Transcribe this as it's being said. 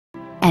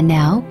And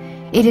now,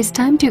 it is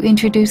time to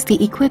introduce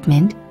the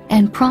equipment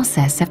and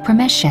process of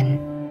permission.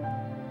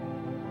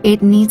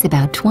 It needs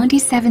about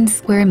 27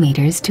 square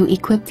meters to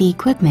equip the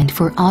equipment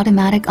for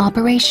automatic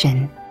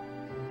operation.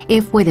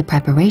 If with a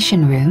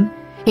preparation room,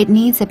 it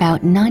needs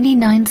about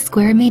 99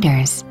 square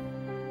meters.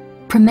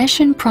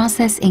 Permission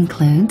process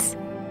includes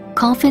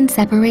coffin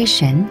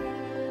separation,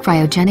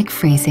 cryogenic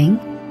freezing,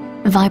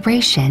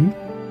 vibration,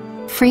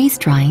 freeze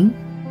drying,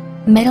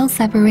 metal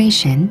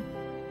separation,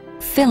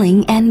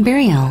 filling and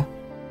burial.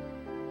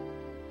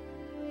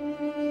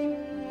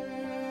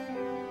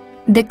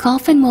 The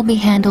coffin will be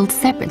handled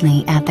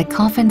separately at the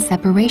coffin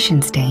separation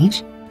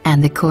stage,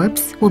 and the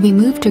corpse will be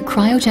moved to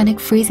cryogenic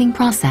freezing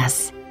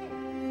process.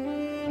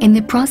 In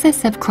the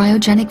process of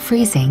cryogenic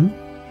freezing,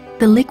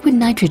 the liquid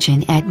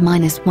nitrogen at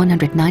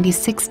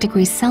 -196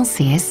 degrees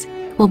Celsius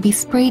will be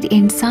sprayed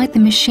inside the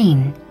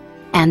machine,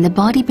 and the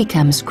body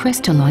becomes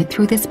crystalloid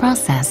through this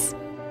process.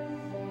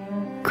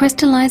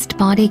 Crystallized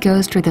body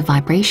goes through the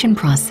vibration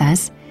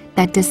process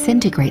that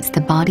disintegrates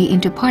the body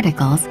into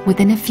particles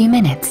within a few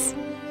minutes.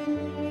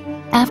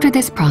 After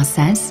this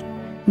process,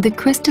 the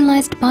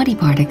crystallized body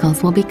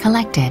particles will be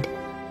collected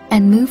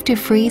and moved to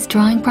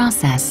freeze-drying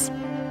process.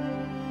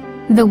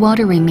 The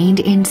water remained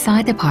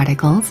inside the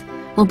particles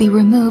will be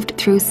removed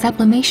through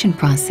sublimation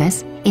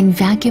process in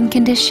vacuum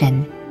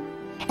condition,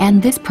 and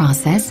this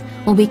process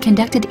will be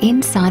conducted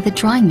inside the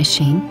drying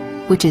machine,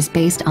 which is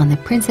based on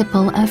the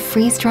principle of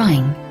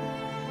freeze-drying.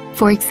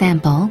 For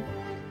example,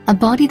 a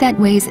body that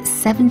weighs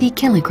 70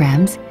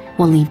 kilograms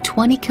will leave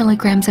 20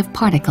 kilograms of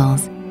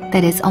particles,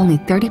 that is only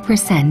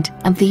 30%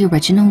 of the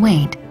original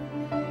weight.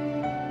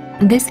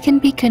 This can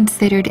be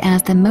considered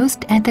as the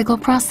most ethical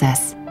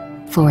process,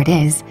 for it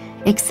is,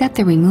 except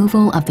the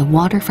removal of the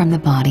water from the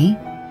body,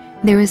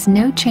 there is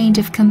no change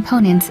of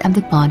components of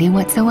the body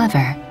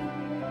whatsoever.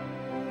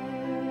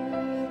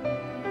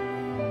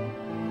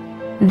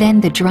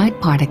 Then the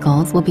dried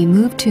particles will be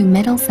moved to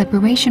metal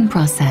separation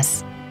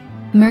process.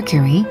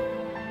 Mercury,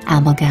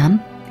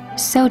 amalgam,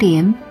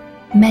 sodium,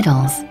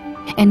 metals,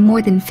 and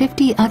more than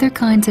 50 other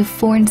kinds of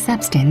foreign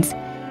substance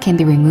can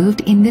be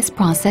removed in this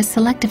process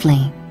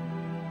selectively.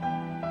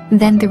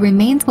 Then the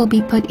remains will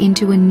be put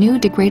into a new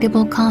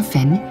degradable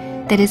coffin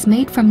that is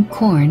made from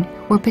corn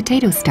or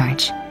potato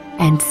starch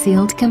and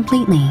sealed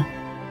completely.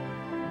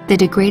 The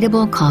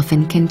degradable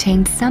coffin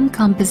contains some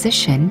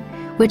composition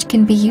which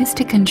can be used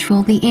to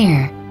control the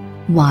air,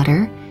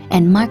 water,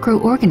 and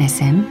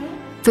microorganism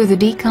through the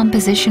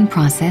decomposition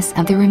process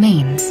of the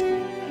remains.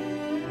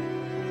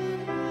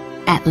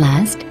 At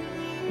last,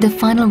 the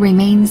final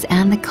remains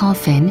and the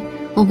coffin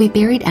will be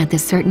buried at a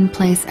certain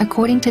place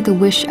according to the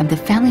wish of the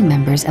family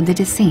members of the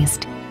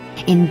deceased,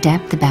 in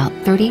depth about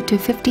 30 to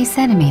 50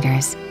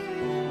 centimeters.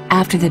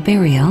 After the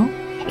burial,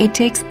 it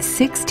takes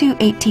 6 to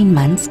 18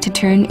 months to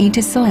turn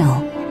into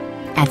soil.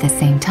 At the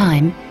same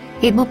time,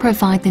 it will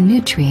provide the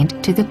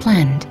nutrient to the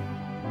plant.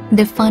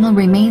 The final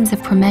remains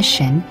of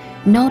permission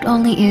not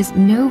only is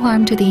no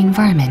harm to the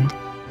environment,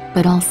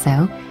 but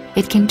also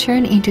it can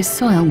turn into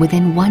soil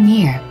within 1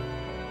 year.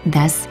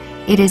 Thus,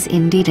 it is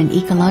indeed an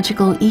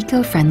ecological,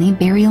 eco-friendly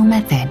burial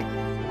method.